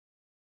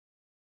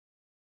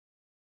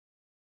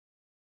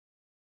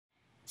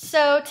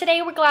So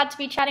today we're glad to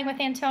be chatting with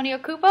Antonio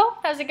Cupo.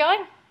 How's it going?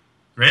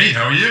 Great,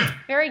 how are you?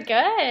 Very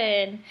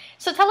good.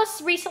 So tell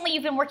us, recently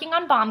you've been working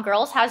on Bomb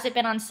Girls. How's it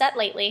been on set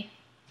lately?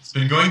 It's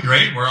been going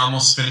great. We're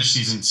almost finished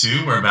season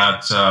 2. We're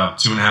about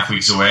 2.5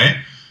 weeks away.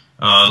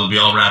 It'll be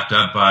all wrapped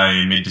up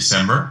by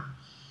mid-December.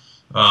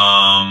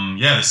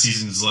 Yeah, the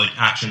season's like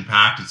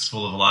action-packed. It's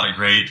full of a lot of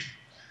great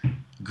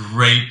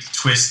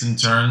twists and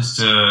turns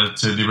to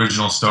the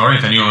original story.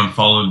 If anyone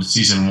followed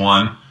season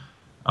 1,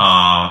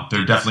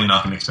 they're definitely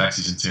not going to expect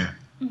season 2.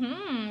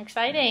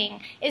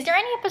 Exciting. Is there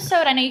any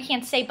episode, I know you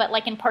can't say, but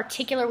like in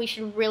particular we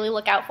should really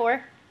look out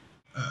for?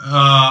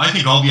 I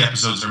think all the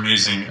episodes are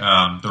amazing.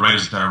 The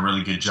writers have done a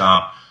really good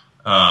job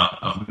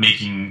of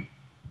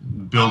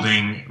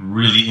building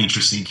really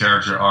interesting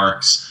character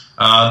arcs.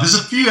 There's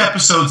a few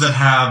episodes that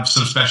have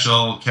some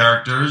special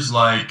characters,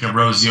 like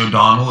Rosie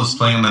O'Donnell is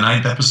playing on the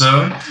 9th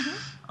episode.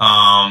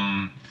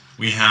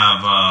 We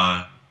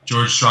have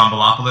George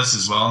Strombolopoulos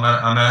as well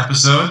on that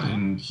episode,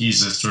 and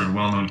he's a sort of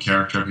well-known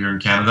character up here in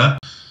Canada.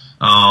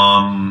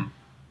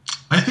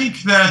 I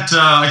think that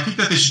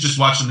they should just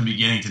watch from the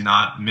beginning to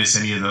not miss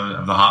any of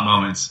the hot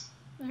moments.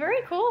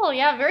 Very cool.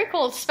 Yeah, very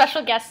cool.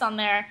 Special guests on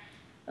there.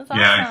 That's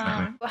awesome. Yeah,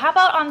 exactly. How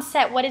about on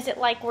set? What is it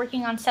like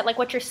working on set? Like,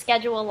 what's your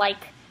schedule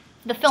like?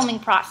 The filming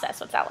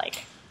process, what's that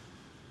like?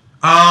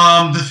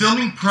 The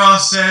filming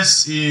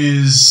process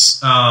is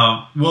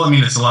well, I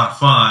mean, it's a lot of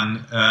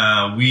fun.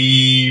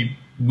 We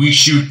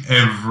shoot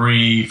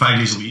every 5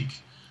 days a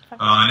week.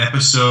 An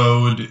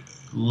episode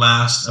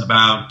lasts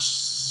about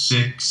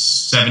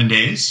 6-7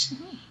 days.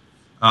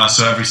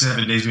 So every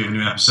 7 days we have a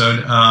new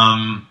episode.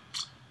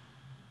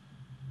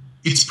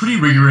 It's pretty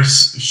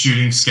rigorous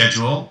shooting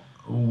schedule.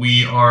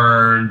 We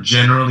are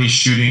generally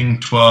shooting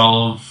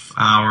 12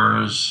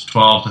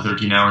 to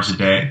 13 hours a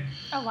day.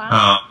 Oh,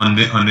 wow. On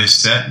this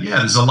set. Yeah,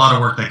 there's a lot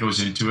of work that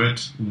goes into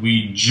it.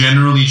 We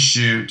generally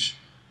shoot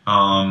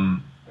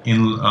in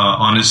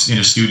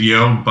a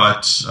studio,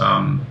 but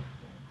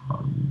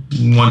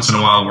once in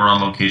a while we're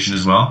on location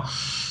as well.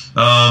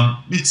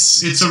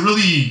 It's a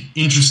really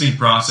interesting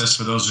process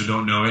for those who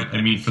don't know it.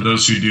 I mean, for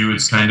those who do,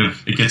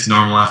 it gets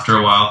normal after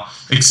a while.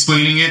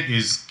 Explaining it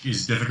is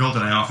difficult,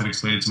 and I often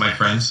explain it to my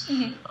friends.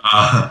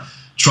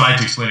 Try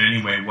to explain it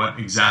anyway, what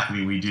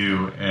exactly we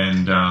do,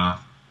 and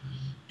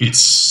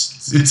it's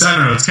I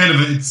don't know. It's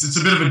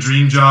a bit of a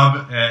dream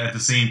job. At the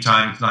same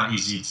time, it's not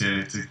easy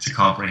to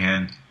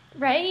comprehend.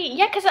 Right?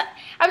 Yeah, because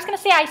I was gonna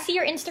say, I see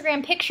your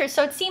Instagram pictures,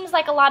 so it seems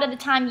like a lot of the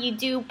time you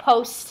do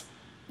post.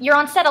 You're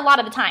on set a lot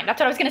of the time. That's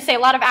what I was going to say. A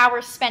lot of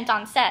hours spent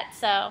on set.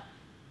 So.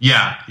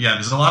 Yeah.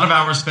 There's a lot of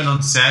hours spent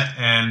on set,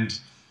 and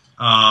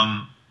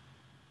a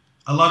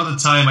lot of the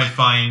time I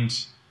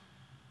find.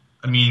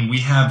 I mean, we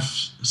have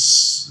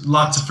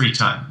lots of free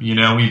time. You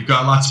know, we've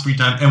got lots of free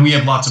time, and we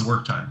have lots of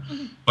work time.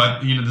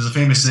 But you know, there's a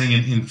famous saying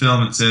in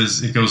film. It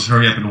says it goes,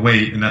 "Hurry up and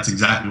wait," and that's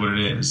exactly what it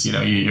is. You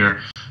know,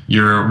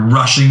 you're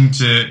rushing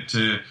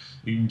to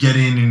get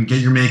in and get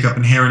your makeup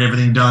and hair and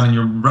everything done, and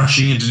you're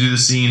rushing in to do the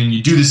scene, and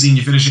you do the scene,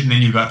 you finish it, and then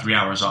you've got 3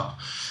 hours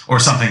off, or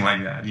something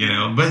like that, you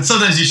know. But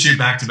sometimes you shoot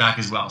back to back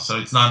as well, so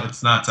it's not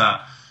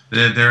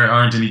there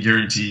aren't any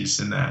guarantees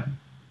in that.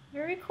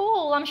 Very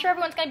cool. I'm sure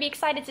everyone's going to be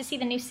excited to see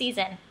the new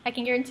season. I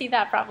can guarantee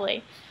that,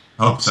 probably.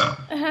 Hope so.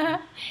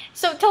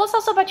 So tell us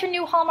also about your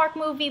new Hallmark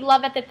movie,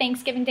 Love at the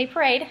Thanksgiving Day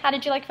Parade. How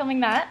did you like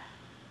filming that?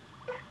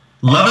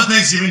 Love at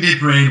Thanksgiving Day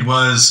Parade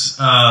was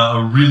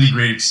a really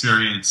great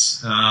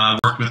experience. I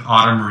worked with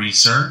Autumn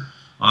Reeser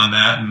on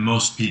that, and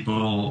most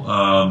people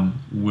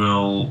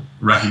will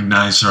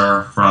recognize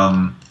her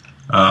from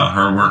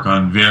her work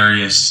on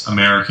various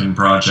American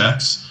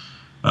projects.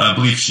 I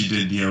believe she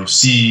did The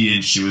O.C.,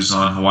 and she was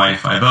on Hawaii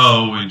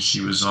Five-0, and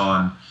she was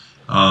on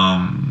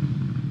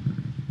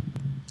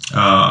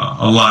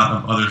a lot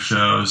of other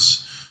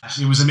shows.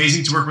 It was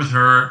amazing to work with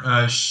her,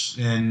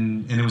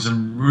 and it was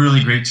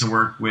really great to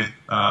work with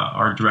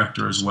our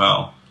director as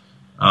well.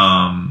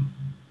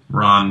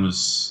 Ron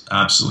was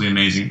absolutely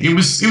amazing. It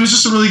was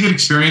just a really good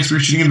experience. We were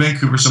shooting in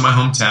Vancouver, so my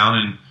hometown,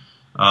 and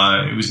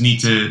it was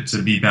neat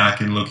to be back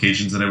in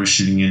locations that I was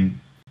shooting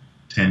in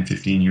 10,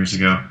 15 years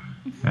ago.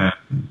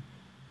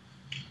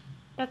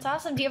 That's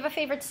awesome. Do you have a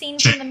favorite scene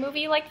from the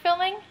movie you liked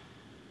filming?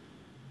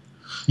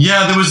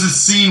 Yeah, there was this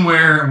scene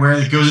where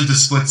it goes into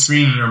split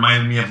screen, and it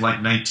reminded me of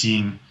like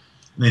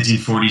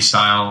 1940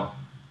 style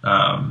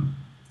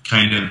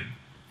kind of,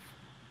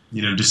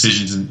 you know,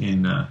 decisions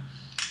in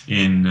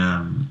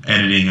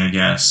editing, I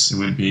guess it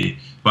would be.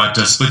 But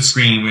split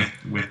screen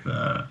with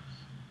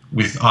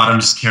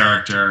Autumn's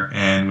character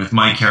and with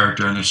my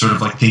character, and they're sort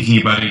of like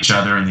thinking about each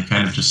other, and they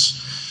kind of just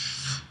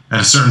at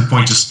a certain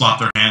point just flop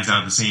their hands out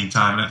at the same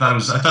time. And I thought it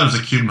was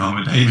a cute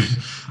moment.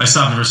 I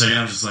stopped for a second.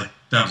 I was just like,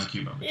 that was a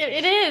cute moment.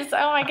 It is.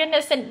 Oh my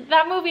goodness. And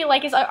that movie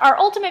like is our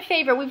ultimate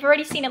favorite. We've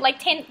already seen it like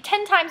 10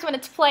 times when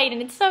it's played,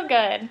 and it's so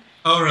good.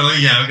 Oh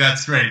really? Yeah,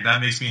 that's great. That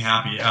makes me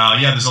happy.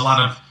 Yeah, there's a lot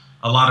of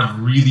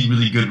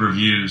really good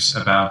reviews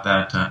about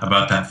that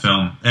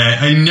film.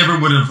 I never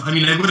would have. I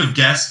mean, I would have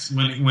guessed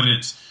when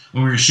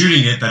we were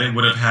shooting it that it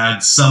would have had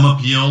some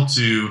appeal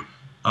to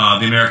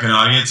the American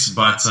audience,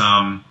 but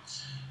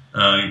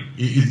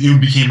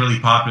it became really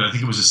popular. I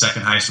think it was the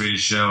second highest rated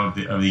show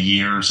of the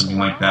year or something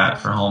like that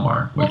for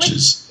Hallmark, which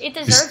it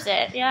deserves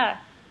it. Yeah.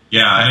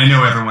 Yeah, and I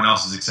know everyone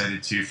else is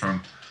excited too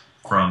from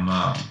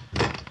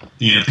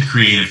the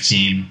creative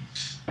team.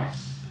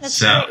 That's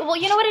great. Well,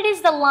 you know what it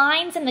is? The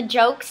lines and the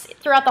jokes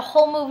throughout the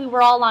whole movie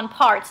were all on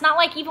par. It's not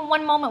like even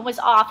one moment was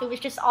off. It was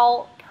just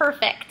all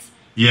perfect.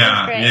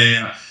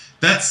 Yeah.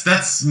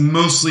 That's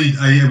mostly,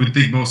 I would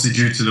think, mostly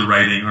due to the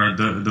writing, or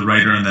the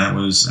writer in that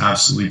was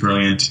absolutely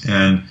brilliant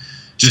and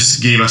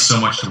just gave us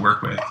so much to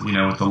work with,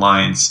 with the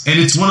lines. And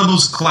it's one of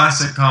those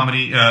classic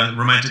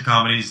romantic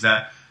comedies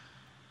that,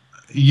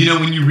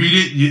 when you read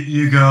it,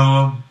 you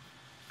go,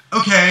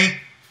 okay,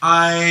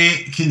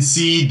 I can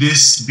see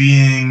this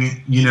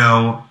being,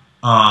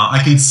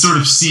 I can sort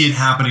of see it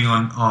happening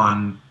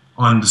on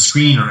the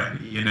screen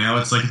already.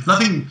 It's like it's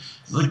nothing.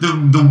 Like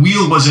the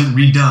wheel wasn't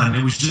redone.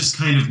 It was just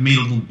kind of made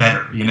a little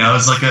better.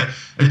 It's like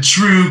a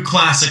true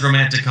classic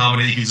romantic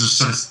comedy. You can just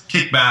sort of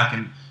kick back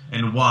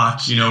and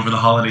watch, over the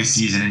holiday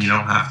season, and you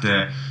don't have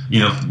to,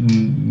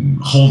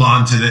 hold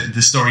on to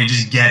the story. You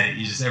just get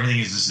it. Everything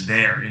is just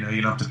there.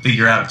 You don't have to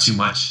figure out too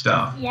much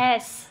stuff.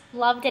 Yes,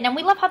 loved it, and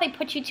we love how they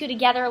put you two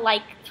together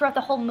like throughout the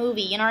whole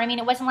movie. You know what I mean?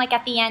 It wasn't like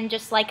at the end,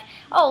 just like,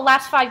 oh,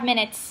 last 5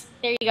 minutes.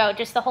 There you go.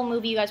 Just the whole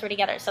movie, you guys were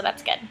together. So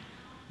that's good.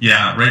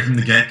 Yeah, right from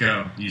the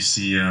get-go, you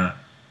see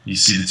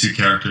the two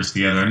characters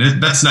together,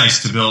 and that's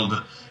nice to build.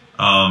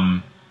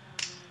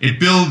 It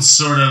builds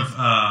sort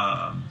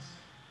of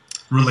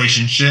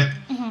relationship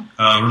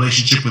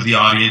with the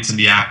audience and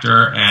the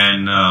actor,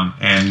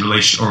 and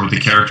relation, or with the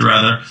character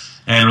rather,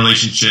 and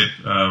relationship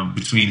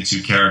between the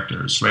two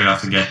characters right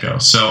off the get-go.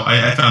 So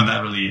I found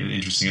that really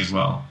interesting as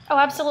well. Oh,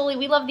 absolutely.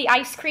 We love the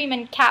ice cream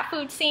and cat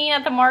food scene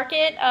at the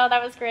market. Oh,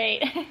 that was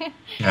great.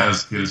 Yeah, it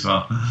was good as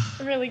well.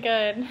 Really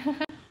good.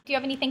 Do you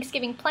have any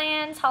Thanksgiving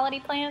plans, holiday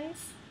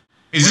plans?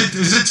 Is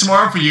it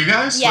tomorrow for you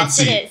guys? Yes,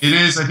 Let's see. It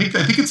is. I think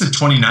it's the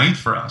 29th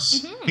for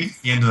us. I think it's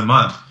the end of the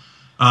month.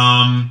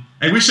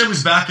 I wish I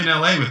was back in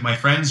LA with my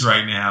friends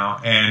right now,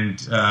 and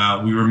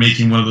we were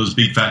making one of those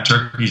big fat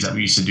turkeys that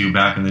we used to do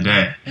back in the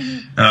day.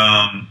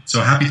 So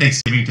happy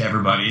Thanksgiving to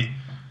everybody.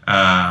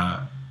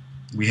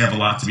 We have a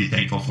lot to be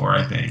thankful for,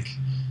 I think,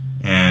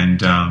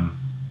 and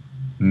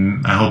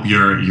I hope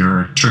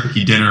your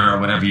turkey dinner or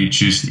whatever you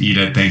choose to eat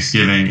at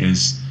Thanksgiving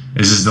is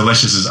as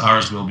delicious as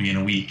ours will be in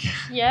a week.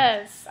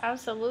 Yes,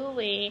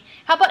 absolutely.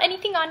 How about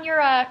anything on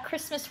your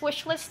Christmas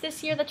wish list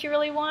this year that you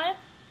really want?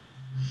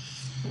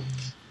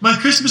 My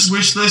Christmas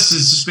wish list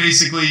is just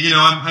basically,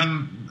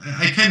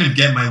 I kind of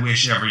get my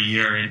wish every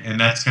year, and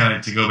that's kind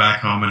of to go back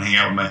home and hang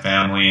out with my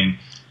family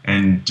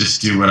and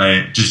just do what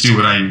I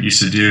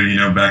used to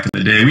do, back in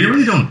the day. We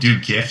really don't do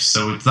gifts,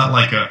 so it's not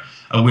like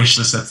a wish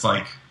list that's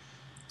like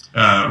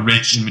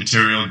rich in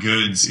material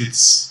goods.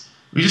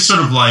 We just sort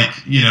of like,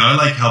 I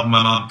like helping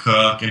my mom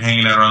cook and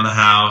hanging out around the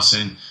house,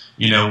 and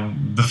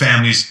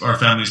our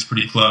family's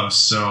pretty close,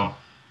 so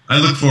I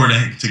look forward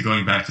to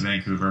going back to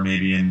Vancouver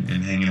maybe and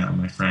hanging out with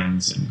my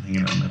friends and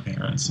hanging out with my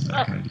parents and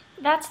that kind of thing.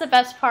 That's the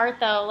best part,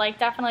 though, like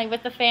definitely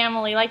with the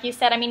family. Like you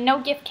said, I mean, no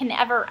gift can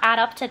ever add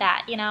up to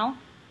that,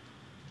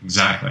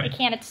 Exactly. It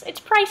can't. It's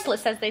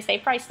priceless, as they say,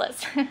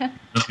 priceless.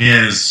 It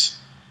is.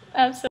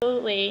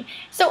 Absolutely.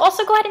 So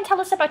also go ahead and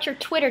tell us about your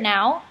Twitter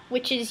now,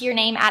 which is your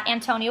name at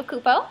Antonio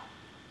Cupo.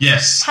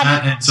 Yes,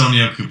 at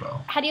Antonio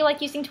Cupo. How do you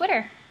like using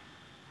Twitter?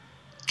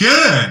 Good.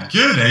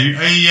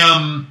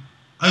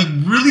 I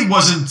really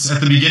wasn't at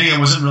the beginning. I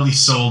wasn't really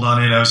sold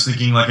on it. I was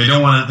thinking like I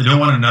don't want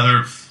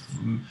another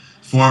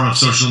form of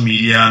social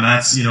media, and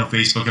that's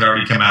Facebook had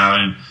already come out,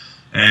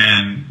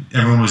 and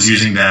everyone was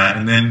using that,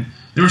 and then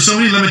there were so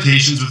many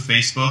limitations with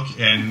Facebook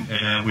and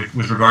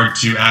with regard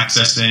to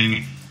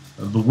accessing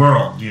the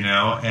world,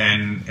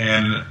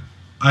 and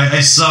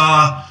I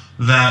saw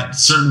that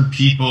certain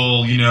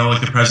people,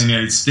 like the President of the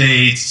United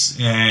States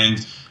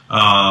and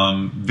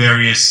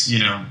various,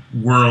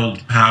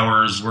 world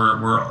powers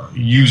were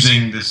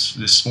using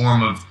this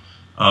form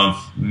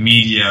of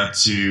media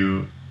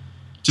to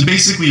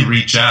basically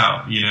reach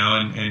out,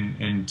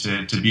 and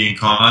to be in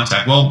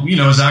contact. Well,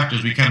 as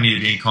actors, we kind of need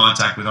to be in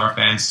contact with our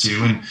fans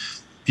too, and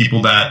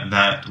people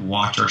that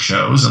watch our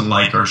shows and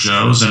like our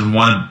shows and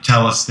want to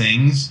tell us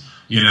things.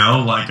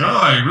 Like, oh,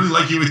 I really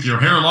like you with your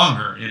hair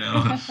longer,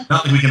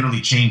 Not that we can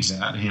really change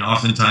that.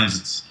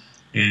 Oftentimes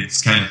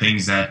it's kind of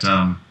things that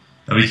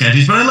we can't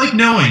change. But I like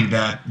knowing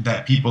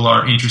that people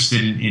are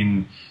interested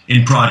in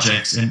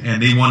projects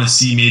and they want to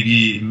see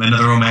maybe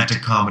another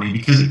romantic comedy,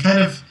 because it kind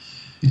of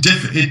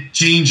it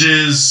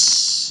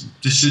changes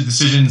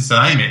decisions that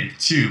I make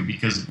too,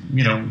 because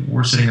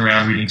we're sitting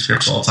around reading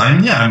scripts all the time.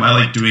 And yeah, I might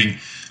like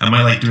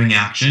doing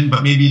action,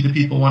 but maybe the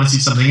people want to see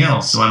something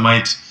else. So I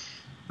might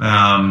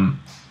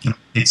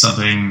take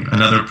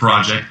another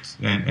project,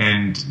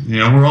 and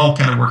we're all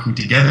kind of working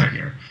together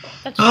here.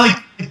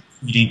 I like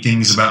reading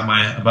things about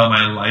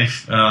my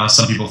life.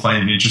 Some people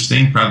find it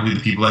interesting. Probably the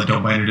people that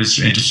don't find it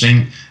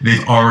interesting,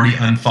 they've already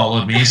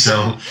unfollowed me,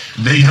 so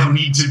they don't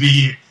need to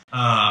be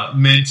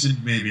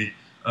mentioned maybe.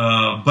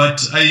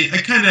 But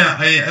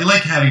I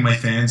like having my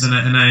fans, and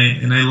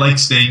I like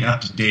staying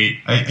up to date.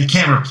 I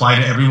can't reply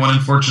to everyone,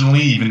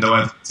 unfortunately, even though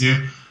I'd like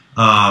to.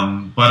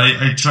 But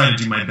I try to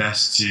do my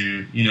best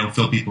to,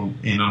 fill people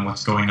in on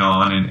what's going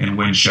on and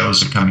when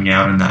shows are coming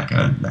out and that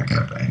kind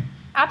of thing.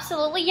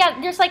 Absolutely, yeah.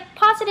 There's like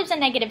positives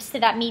and negatives to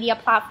that media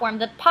platform.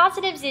 The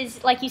positives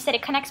is, like you said,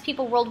 it connects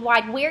people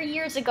worldwide. Where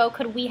years ago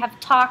could we have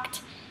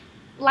talked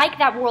like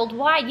that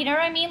worldwide? You know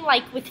what I mean?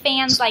 Like with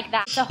fans like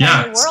that, it's a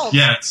whole new world.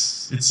 Yeah,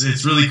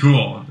 it's really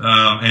cool,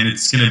 and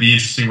it's going to be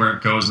interesting where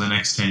it goes in the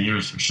next 10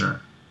 years for sure.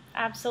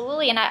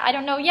 Absolutely, and I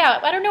don't know. Yeah,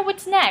 I don't know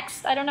what's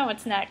next. I don't know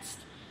what's next.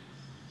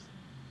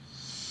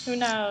 Who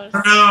knows?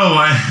 I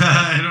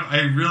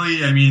don't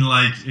know. I mean,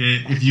 like,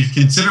 if you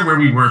consider where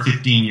we were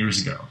 15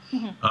 years ago,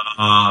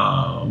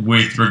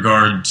 with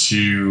regard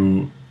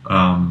to,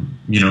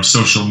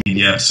 social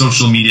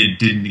media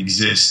didn't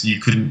exist.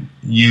 You couldn't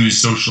use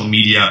social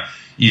media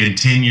even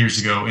 10 years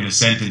ago in a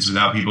sentence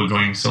without people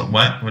going, so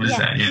what? What is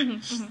that? Yeah.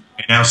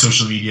 And now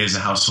social media is a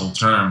household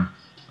term.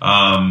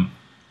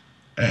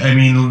 I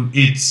mean,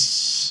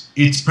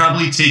 it's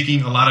probably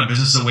taking a lot of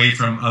business away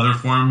from other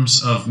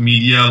forms of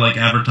media like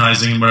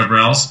advertising and whatever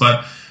else.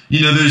 But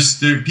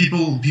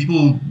people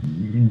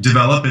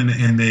develop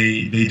and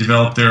they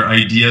develop their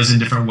ideas in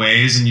different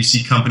ways, and you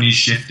see companies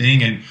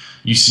shifting, and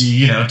you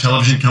see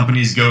television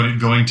companies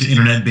going to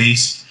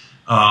internet-based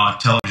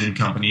television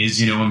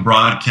companies, and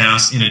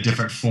broadcast in a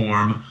different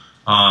form.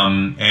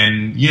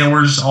 And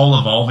we're just all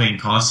evolving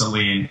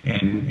constantly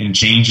and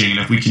changing. And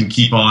if we can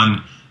keep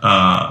on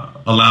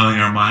allowing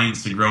our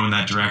minds to grow in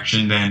that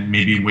direction, then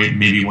maybe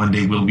one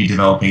day we'll be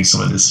developing some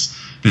of this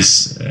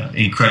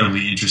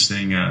incredibly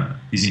interesting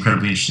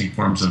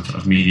forms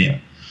of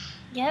media.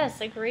 Yes,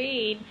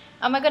 agreed.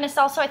 Oh my goodness!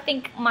 Also, I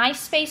think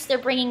MySpace, they're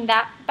bringing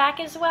that back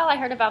as well. I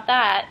heard about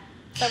that.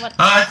 So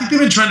I think they've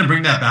been trying to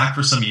bring that back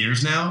for some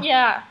years now.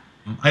 Yeah.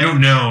 I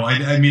don't know.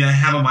 I mean, I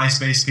have a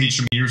MySpace page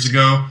from years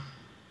ago.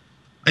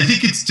 I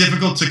think it's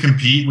difficult to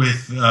compete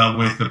with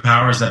the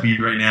powers that be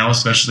right now,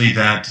 especially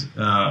that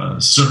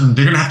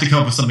they're going to have to come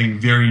up with something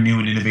very new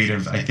and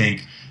innovative, I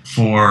think,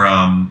 for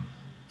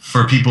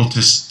people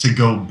to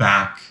go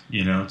back,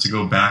 to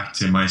go back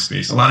to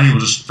MySpace. A lot of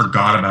people just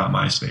forgot about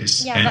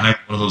MySpace, and I'm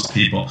one of those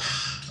people.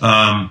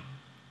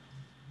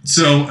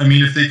 So, I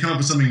mean, if they come up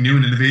with something new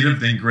and innovative,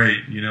 then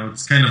great.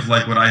 It's kind of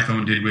like what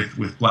iPhone did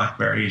with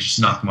BlackBerry. It's just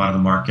knocked them out of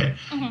the market.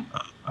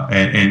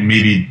 And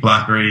maybe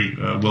BlackBerry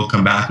will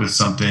come back with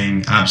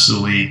something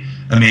absolutely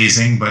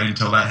amazing, but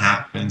until that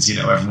happens,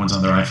 everyone's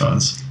on their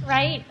iPhones.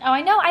 Right. Oh,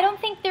 I know. I don't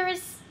think there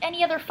is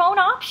any other phone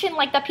option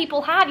like that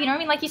people have. You know what I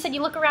mean? Like you said,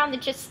 you look around,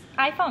 it's just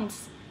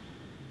iPhones.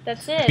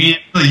 That's it. I mean,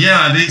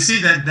 yeah, they say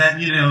that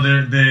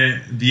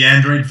the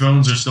Android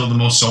phones are still the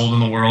most sold in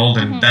the world,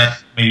 and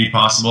that may be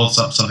possible.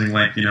 Something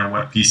like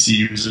what PC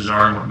users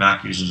are and what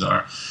Mac users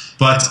are.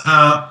 But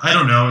I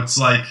don't know. It's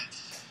like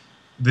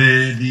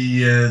the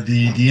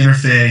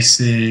interface,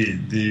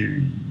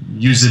 the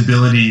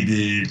usability,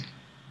 the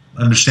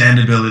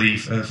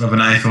understandability of an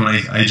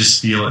iPhone. I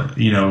just feel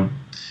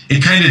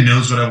it kind of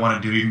knows what I want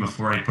to do even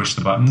before I push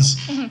the buttons,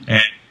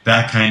 and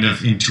that kind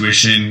of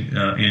intuition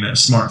in a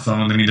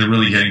smartphone. I mean, they're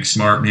really getting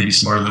smart, maybe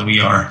smarter than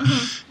we are.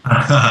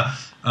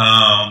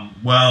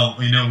 Well,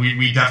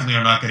 we definitely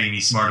are not getting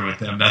any smarter with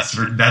them. That's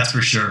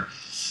for sure.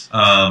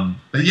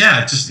 But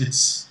yeah,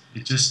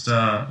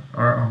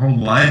 our whole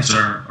lives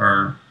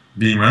are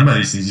being run by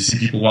these things. You see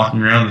people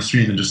walking around the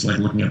street and just like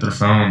looking at their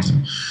phones,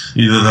 and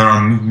either they're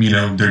on,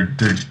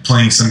 they're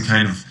playing some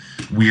kind of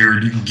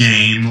weird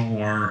game,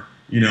 or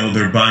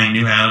they're buying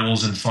new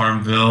animals in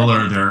Farmville,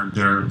 or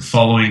they're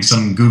following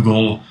some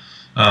Google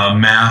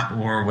map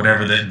or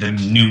whatever the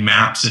new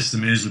map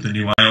system is with the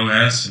new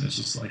iOS, and it's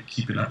just like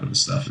keeping up with the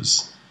stuff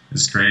is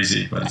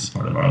crazy, but it's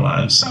part of our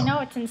lives. So. I know,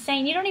 it's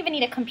insane. You don't even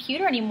need a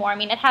computer anymore. I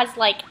mean, it has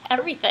like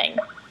everything.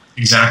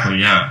 Exactly.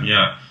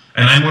 Yeah.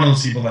 And I'm one of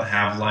those people that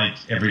have I've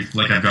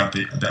got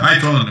the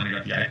iPhone, and then I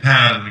got the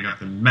iPad, and then I got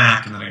the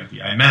Mac, and then I got the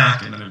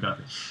iMac, and then I've got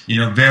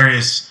the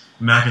various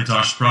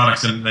Macintosh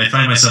products, and I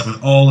find myself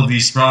with all of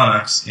these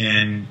products,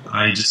 and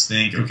I just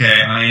think,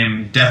 okay, I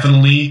am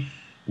definitely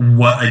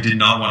what I did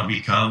not want to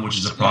become, which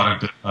is a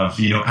product of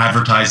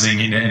advertising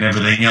and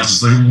everything else.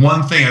 It's the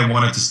one thing I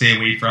wanted to stay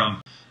away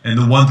from, and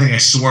the one thing I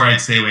swore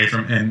I'd stay away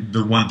from, and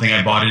the one thing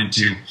I bought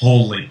into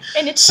wholly.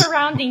 And it's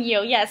surrounding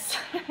you, yes.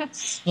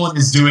 Someone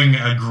is doing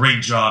a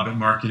great job at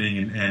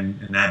marketing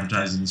and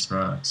advertising these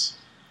products.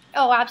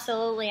 Oh,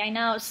 absolutely, I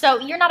know. So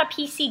you're not a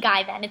PC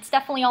guy then. It's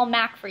definitely all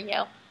Mac for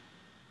you.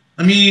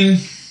 I mean,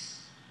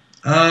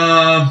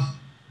 I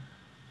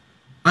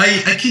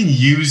can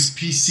use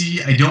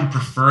PC. I don't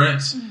prefer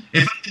it.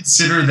 If I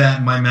consider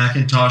that my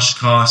Macintosh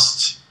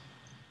cost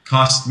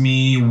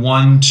me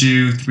 1,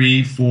 2,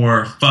 3,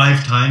 4,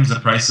 5 times the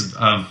price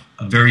of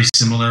a very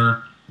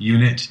similar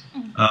unit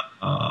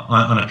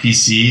on a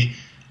PC,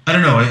 I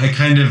don't know. I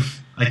kind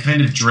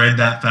of dread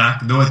that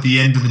fact. Though at the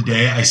end of the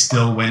day, I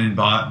still went and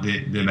bought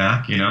the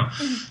Mac.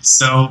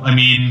 So I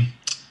mean,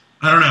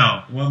 I don't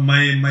know. Well,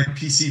 my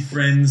PC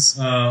friends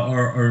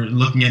are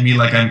looking at me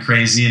like I'm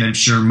crazy, and I'm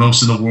sure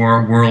most of the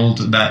world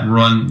that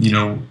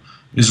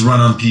is run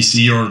on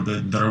PC or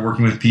that are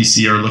working with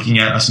PC are looking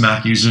at us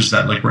Mac users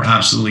that like we're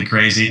absolutely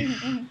crazy.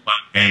 Mm-hmm. But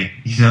hey,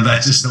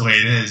 that's just the way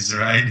it is,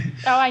 right?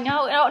 Oh, I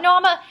know.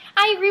 No,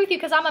 I agree with you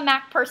because I'm a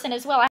Mac person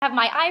as well. I have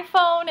my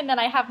iPhone and then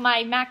I have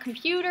my Mac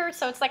computer,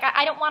 so it's like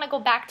I don't want to go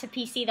back to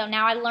PC though.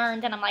 Now I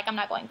learned, and I'm like I'm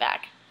not going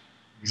back.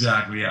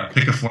 Exactly. Yeah.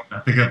 Pick a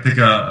format. Pick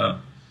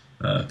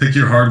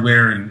your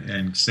hardware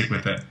and stick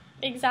with it.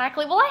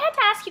 Exactly. Well, I had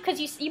to ask you because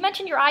you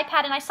mentioned your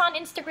iPad, and I saw on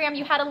Instagram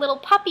you had a little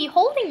puppy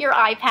holding your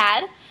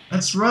iPad.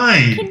 That's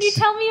right. Can you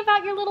tell me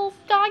about your little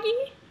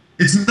doggy?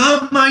 It's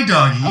not my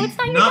doggy. Oh, it's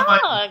not your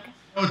dog.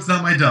 No, it's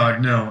not my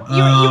dog. No.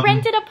 You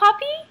rented a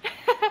puppy?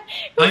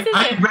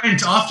 I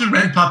often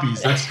rent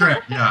puppies. That's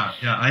correct. Yeah.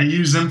 I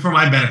use them for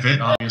my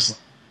benefit, obviously.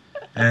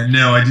 And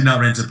no, I did not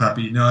rent a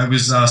puppy. No, I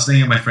was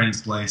staying at my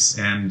friend's place,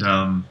 and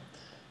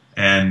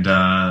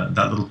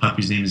that little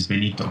puppy's name is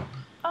Benito.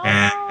 Oh.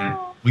 And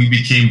we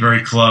became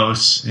very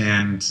close.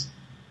 And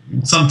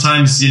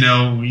sometimes,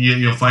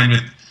 you'll find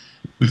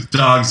with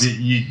dogs,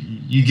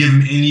 you give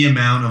them any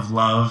amount of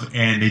love,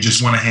 and they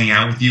just want to hang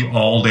out with you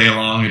all day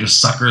long. They're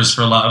just suckers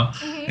for love.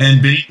 Mm-hmm.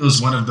 And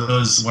Benito's one of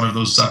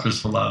those suckers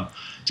for love.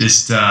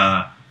 Just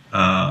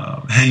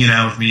hanging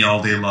out with me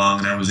all day long,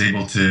 and I was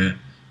able to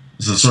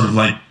sort of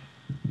like.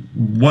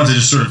 Once I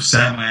just sort of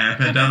sat my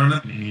iPad down on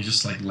it, and he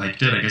just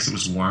liked it. I guess it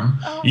was warm.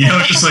 Oh.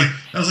 Just like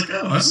I was like,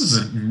 oh, this is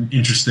an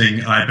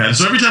interesting iPad.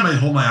 So every time I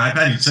hold my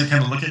iPad, he'd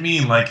kind of look at me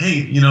and like,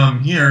 hey,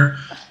 I'm here.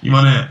 You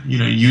want to,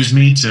 use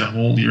me to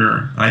hold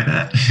your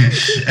iPad?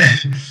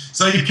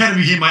 So he kind of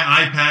became my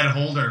iPad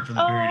holder for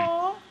the period.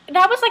 Oh,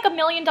 that was like $1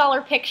 million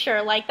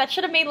picture. Like that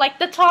should have made like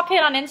the top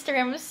hit on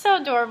Instagram. It was so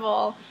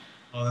adorable.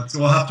 Oh,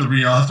 I'll have to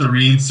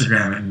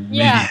re-Instagram it and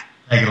maybe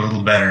make it a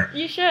little better.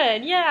 You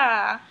should,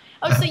 yeah.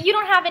 Oh, so you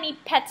don't have any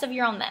pets of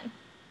your own then?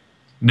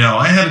 No,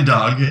 I had a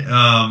dog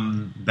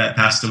that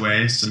passed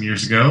away some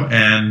years ago,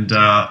 and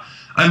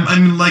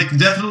I'm like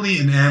definitely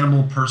an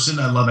animal person.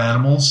 I love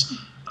animals,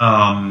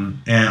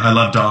 and I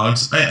love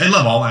dogs. I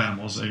love all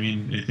animals. I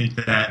mean, I think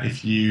that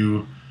if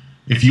you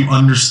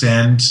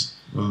understand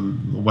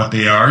what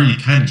they are, you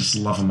kind of just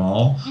love them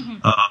all.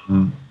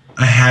 Mm-hmm.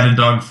 I had a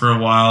dog for a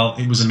while.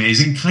 It was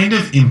amazing. Kind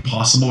of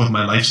impossible with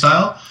my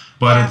lifestyle,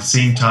 but at the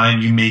same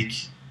time, you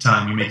make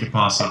it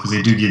possible because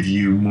they do give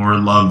you more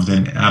love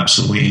than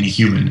absolutely any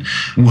human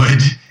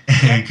would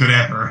and could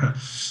ever.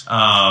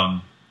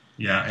 And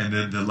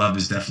the love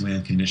is definitely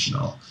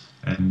unconditional,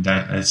 and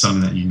that's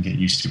something that you can get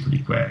used to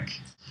pretty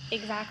quick.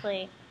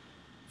 Exactly.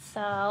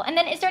 So, and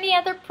then is there any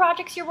other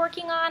projects you're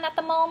working on at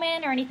the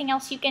moment, or anything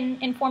else you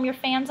can inform your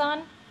fans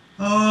on?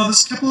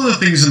 There's a couple of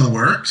things in the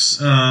works.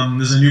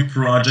 There's a new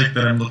project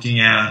that I'm looking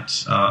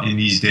at in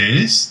these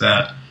days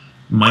that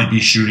might be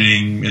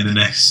shooting in the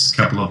next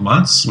couple of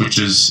months, which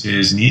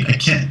is neat. I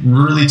can't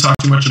really talk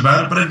too much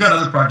about it, but I've got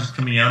other projects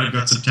coming out. I've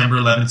got September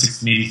 11,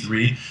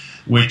 1683,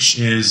 which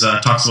is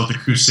talks about the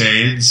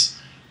Crusades,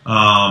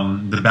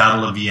 the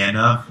Battle of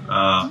Vienna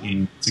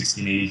in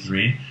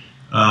 1683.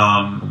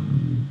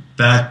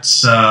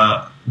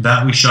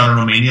 That we shot in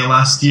Romania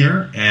last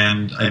year,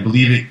 and I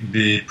believe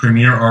the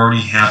premiere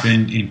already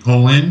happened in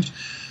Poland.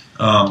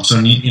 So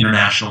a neat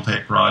international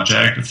type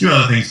project. A few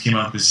other things came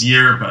out this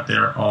year, but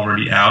they're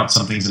already out.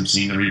 Some things I'm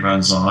seeing the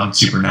reruns on,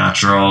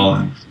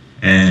 Supernatural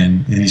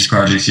and these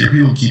projects here.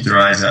 People keep their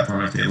eyes out for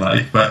them if they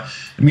like. But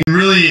I mean,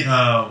 really,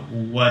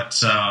 what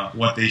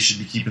they should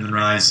be keeping their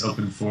eyes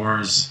open for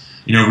is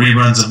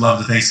reruns of Love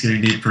the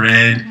Thanksgiving Day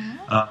Parade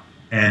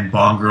and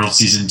Bomb Girl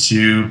Season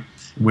 2,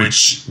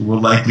 which will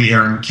likely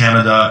air in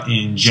Canada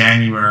in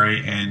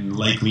January and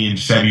likely in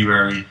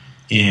February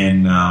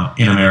in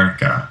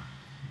America.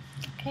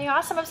 Okay,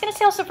 awesome. I was going to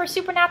say also for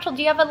Supernatural,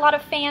 do you have a lot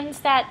of fans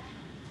that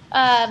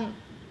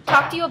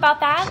talk to you about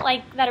that,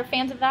 like that are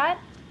fans of that?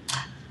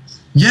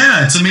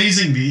 Yeah, it's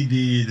amazing.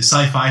 The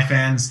sci-fi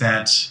fans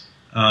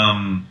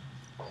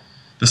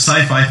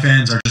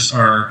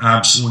are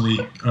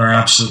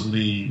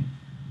absolutely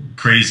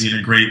crazy in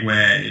a great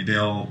way.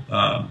 They'll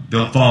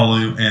follow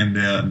you, and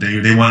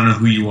they want to know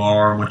who you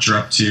are and what you're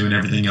up to and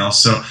everything else.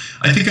 So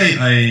I think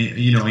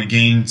I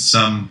gained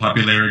some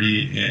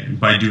popularity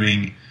by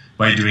doing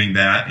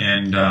that,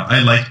 and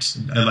I liked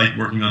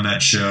working on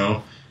that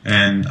show,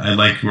 and I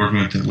liked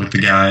working with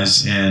the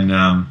guys, and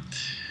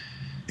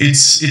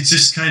it's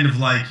just kind of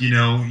like you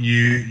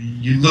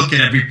look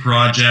at every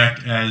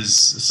project as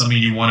something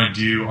you want to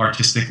do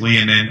artistically,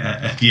 and then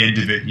at the end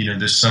of it,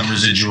 there's some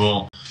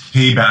residual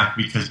payback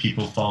because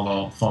people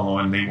follow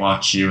and they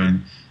watch you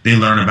and they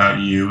learn about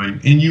you,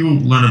 and you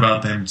learn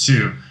about them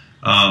too.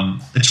 I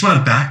just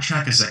want to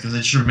backtrack a second because I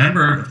just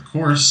remembered, of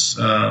course,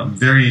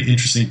 very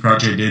interesting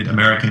project I did,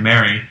 American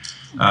Mary,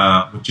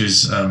 which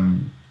is a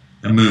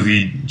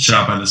movie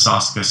shot by the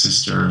Soska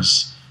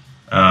sisters.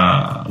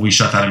 We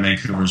shot that in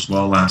Vancouver as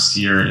well last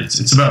year.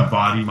 It's about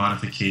body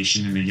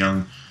modification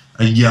and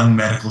a young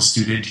medical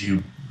student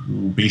who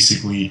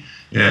basically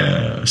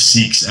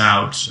seeks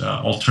out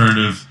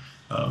alternative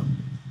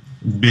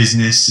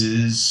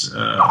businesses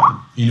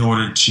in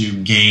order to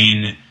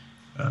gain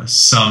have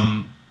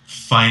some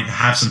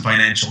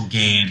financial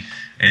gain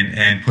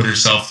and put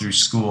herself through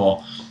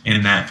school,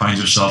 and that finds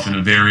herself in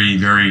a very,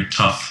 very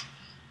tough,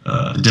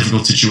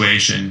 difficult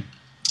situation.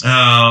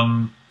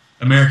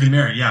 American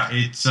Mary, yeah,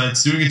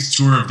 it's doing its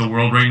tour of the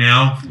world right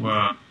now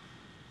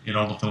in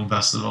all the film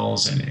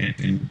festivals,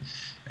 and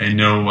I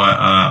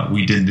know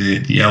we did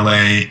the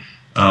LA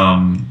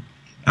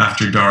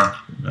After Dark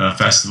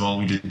festival.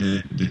 We did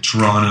the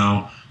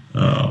Toronto,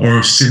 or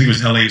I think it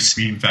was LA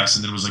Screen Fest,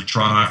 and then it was like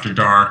Toronto After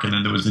Dark, and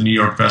then there was the New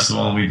York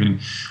festival. And we've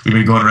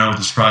been going around with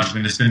this project,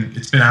 and it's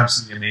been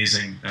absolutely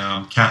amazing.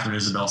 Catherine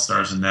Isabel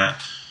stars in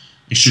that.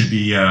 It should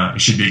be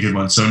a good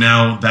one. So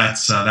now that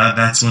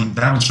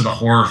one's for the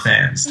horror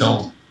fans.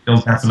 They'll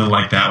definitely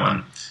like that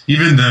one,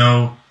 even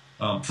though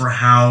for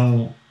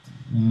how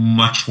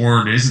much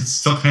horror it is, it's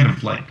still kind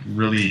of like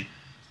really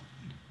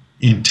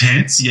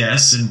intense,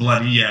 yes, and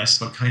bloody, yes,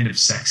 but kind of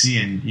sexy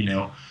and,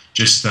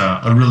 just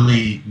a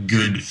really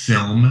good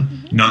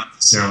film, not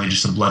necessarily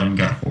just a blood and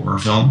gut horror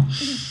film.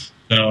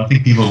 So I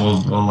think people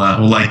will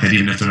like that,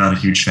 even if they're not a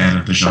huge fan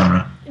of the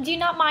genre. Do you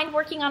not mind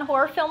working on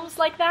horror films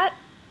like that?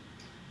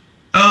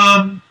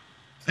 I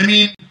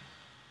mean,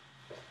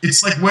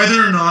 it's like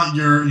whether or not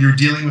you're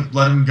dealing with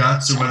blood and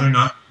guts, or whether or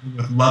not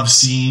with love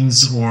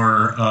scenes,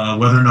 or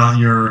whether or not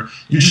you're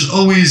just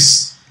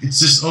always. It's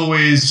just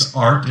always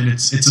art, and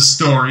it's a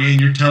story,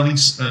 and you're telling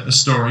a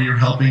story. You're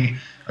helping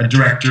a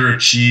director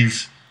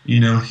achieve,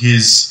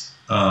 his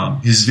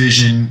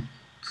vision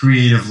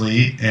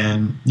creatively,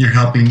 and you're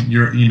helping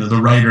the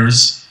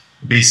writers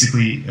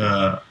basically,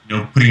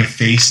 putting a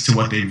face to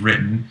what they've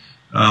written.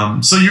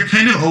 So you're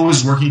kind of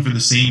always working for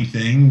the same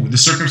thing. The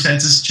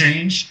circumstances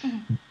change.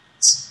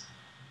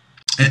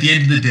 At the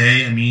end of the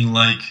day, I mean,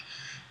 like,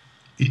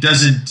 it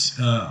doesn't.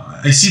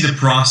 I see the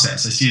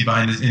process. I see it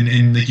behind it,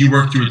 and like you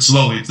work through it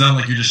slowly. It's not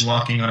like you're just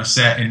walking on a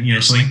set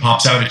and something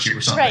pops out at you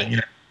or something.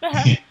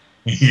 Right.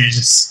 You're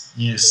just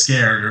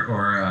scared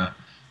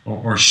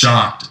or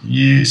shocked.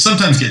 You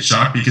sometimes get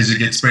shocked because you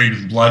get sprayed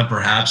with blood,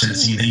 perhaps, in a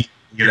scene that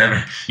you'd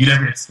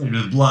ever get sprayed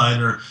with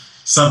blood, or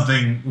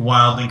something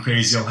wild and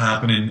crazy will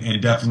happen.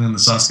 And definitely in the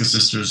Soska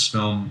Sisters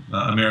film,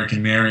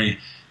 American Mary,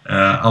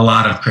 a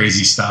lot of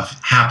crazy stuff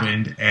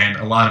happened, and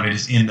a lot of it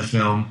is in the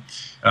film.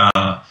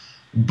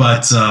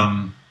 But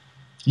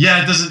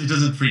yeah, it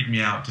doesn't freak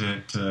me out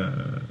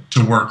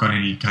to work on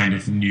any kind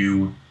of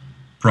new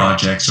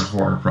projects or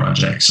horror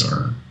projects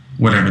or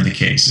whatever the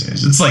case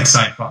is. It's like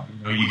sci-fi.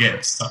 You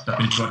get sucked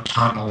up into a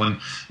tunnel, and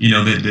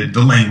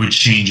the language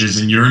changes,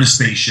 and you're in a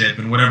spaceship,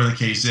 and whatever the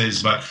case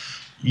is. But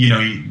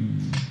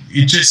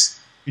it's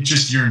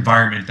just your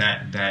environment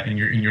that in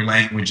your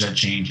language that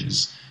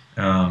changes.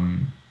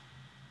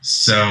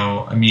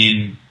 So I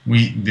mean,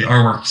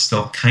 our work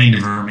still kind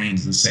of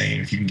remains the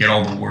same. If you can get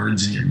all the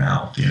words in your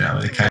mouth,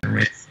 it kind of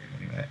remains the same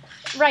anyway.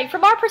 Right.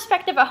 From our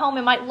perspective at home,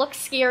 it might look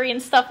scary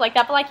and stuff like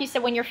that, but like you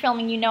said, when you're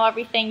filming, you know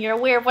everything. You're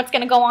aware of what's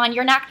going to go on.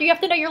 You're an actor. You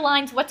have to know your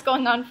lines, what's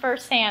going on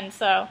firsthand.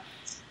 So.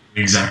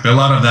 Exactly. A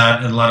lot of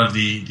that, and a lot of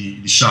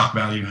the shock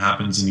value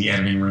happens in the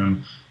editing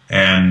room,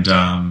 and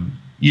a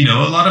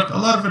lot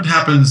of it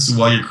happens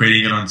while you're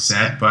creating it on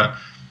set. But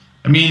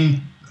I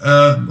mean,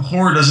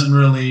 horror doesn't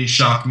really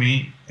shock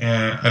me.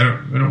 I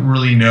don't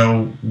really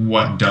know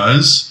what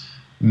does.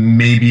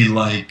 Maybe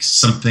like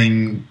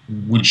something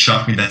would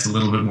shock me that's a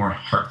little bit more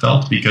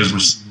heartfelt, because we're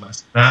seeing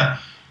less of that.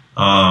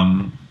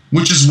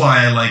 Which is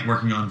why I like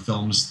working on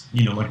films,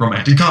 like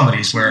romantic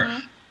comedies, where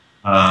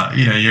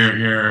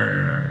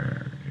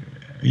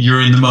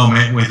you're in the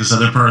moment with this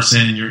other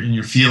person, and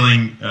you're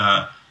feeling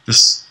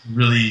this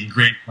really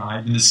great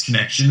vibe and this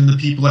connection, and the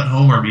people at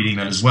home are reading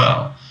that as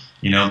well.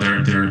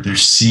 They're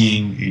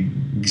seeing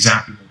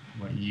exactly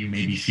what you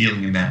may be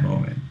feeling in that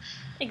moment.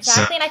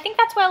 Exactly, So, and I think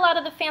that's why a lot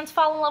of the fans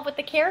fall in love with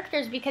the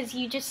characters, because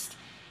it just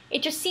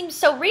seems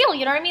so real,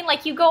 you know what I mean?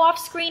 Like, you go off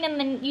screen and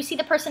then you see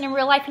the person in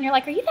real life and you're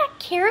like, are you that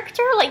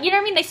character? Like, you know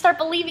what I mean? They start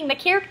believing the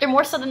character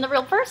more so than the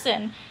real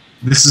person.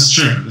 this is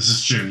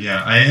true,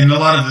 yeah. And a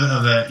lot of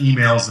the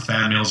emails, the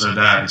fan mails are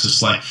that. It's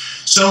just like,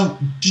 so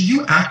did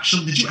you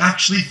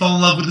actually fall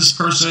in love with this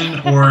person,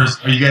 or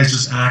are you guys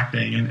just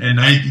acting? And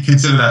I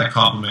consider that a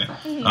compliment,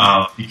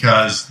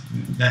 because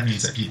that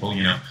means that people,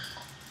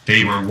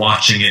 they were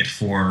watching it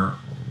for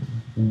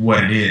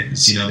what it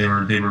is. They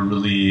were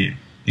really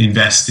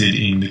invested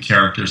in the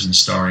characters and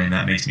story, and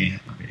that makes me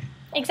happy.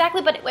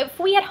 Exactly, but if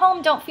we at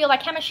home don't feel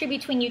that chemistry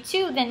between you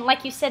two, then,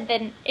 like you said,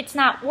 then it's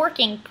not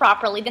working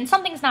properly. Then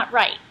something's not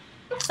right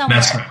somewhere.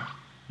 That's correct.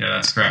 Yeah,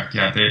 that's correct.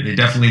 Yeah, they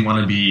definitely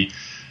want to be.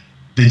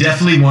 They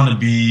definitely want to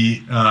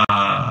be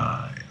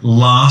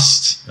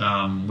lost.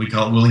 We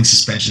call it willing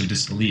suspension of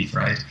disbelief,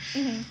 right?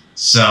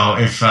 So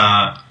if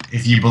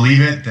you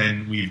believe it,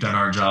 then we've done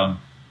our job